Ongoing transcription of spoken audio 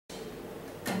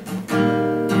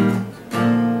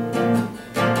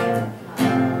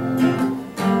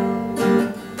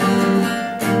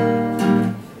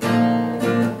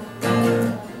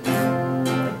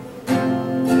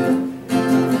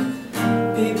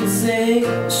can say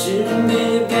we shouldn't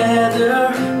be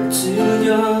together, we're too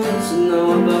young to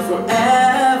know about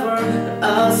forever. But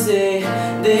I'll say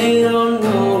they don't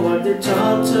know what they're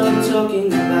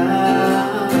talking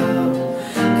about.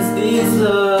 Cause this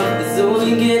love is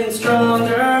only getting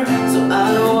stronger, so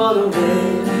I don't wanna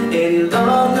wait any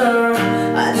longer.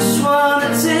 I just wanna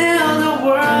tell the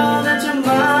world that you're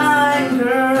mine,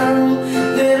 girl.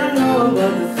 They don't know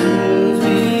about the things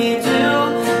we do,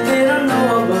 they don't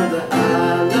know about the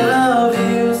I love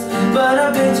yous. But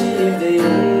I bet you if they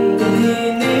only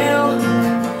knew,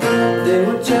 they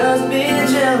would just be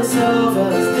jealous of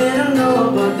us. They don't know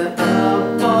about the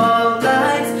up all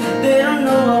nights, they don't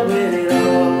know I waited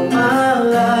all my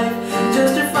life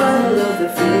just to find a love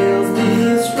that feels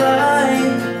this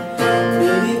right.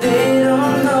 Baby, they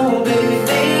don't know, baby,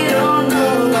 they don't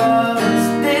know us.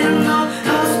 They don't know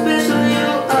how special you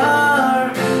are,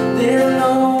 they don't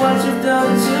know what you've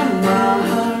done to my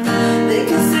heart. They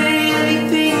can say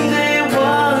anything they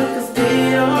want, cause they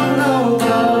don't know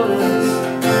about us.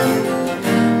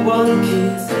 One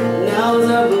kiss, now as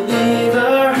a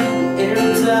believer,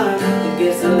 every time it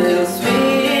gets a little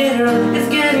sweeter. It's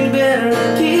getting better,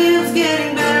 keeps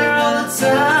getting better all the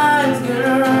time,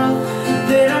 girl.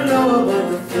 They don't know about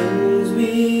the things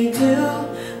we do,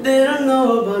 they don't know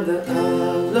about the I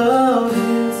love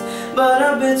yous. But I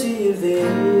bet you if they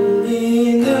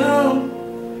only knew,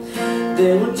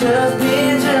 they would just be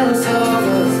jealous of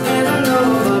us. They don't know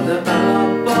about the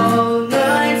up all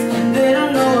nights, they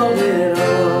don't know I waited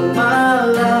all my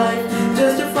life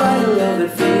just to find a love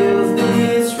that feels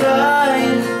this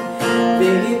right.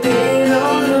 Baby, they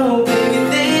don't know, baby,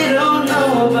 they don't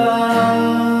know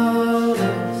about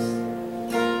us.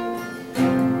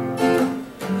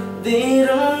 They